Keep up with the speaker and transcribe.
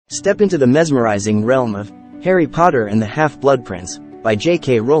Step into the mesmerizing realm of Harry Potter and the Half-Blood Prince by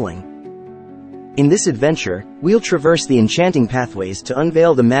J.K. Rowling. In this adventure, we'll traverse the enchanting pathways to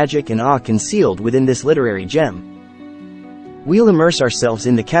unveil the magic and awe concealed within this literary gem. We'll immerse ourselves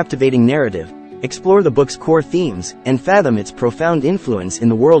in the captivating narrative, explore the book's core themes, and fathom its profound influence in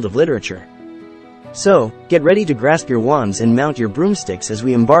the world of literature. So, get ready to grasp your wands and mount your broomsticks as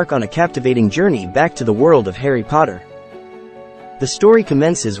we embark on a captivating journey back to the world of Harry Potter. The story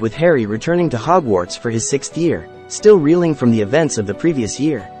commences with Harry returning to Hogwarts for his 6th year, still reeling from the events of the previous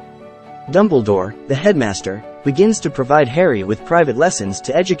year. Dumbledore, the headmaster, begins to provide Harry with private lessons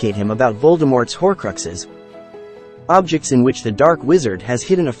to educate him about Voldemort's Horcruxes, objects in which the Dark Wizard has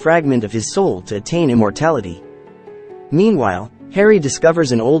hidden a fragment of his soul to attain immortality. Meanwhile, Harry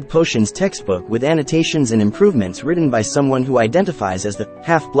discovers an old potions textbook with annotations and improvements written by someone who identifies as the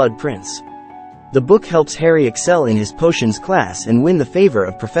Half-Blood Prince. The book helps Harry excel in his potions class and win the favor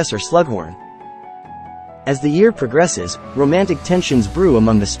of Professor Slughorn. As the year progresses, romantic tensions brew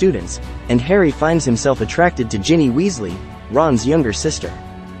among the students, and Harry finds himself attracted to Ginny Weasley, Ron's younger sister.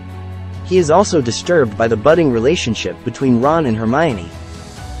 He is also disturbed by the budding relationship between Ron and Hermione.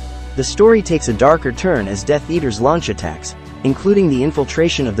 The story takes a darker turn as Death Eaters launch attacks, including the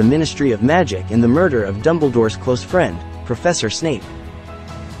infiltration of the Ministry of Magic and the murder of Dumbledore's close friend, Professor Snape.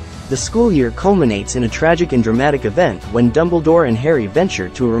 The school year culminates in a tragic and dramatic event when Dumbledore and Harry venture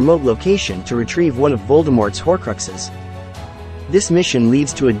to a remote location to retrieve one of Voldemort's Horcruxes. This mission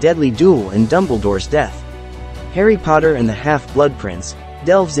leads to a deadly duel and Dumbledore's death. Harry Potter and the Half-Blood Prince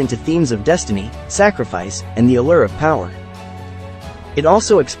delves into themes of destiny, sacrifice, and the allure of power. It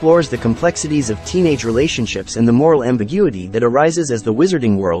also explores the complexities of teenage relationships and the moral ambiguity that arises as the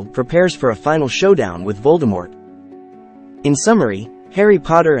wizarding world prepares for a final showdown with Voldemort. In summary, Harry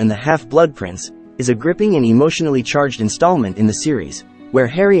Potter and the Half-Blood Prince is a gripping and emotionally charged installment in the series, where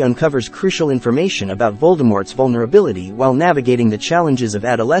Harry uncovers crucial information about Voldemort's vulnerability while navigating the challenges of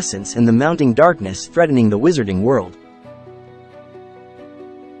adolescence and the mounting darkness threatening the wizarding world.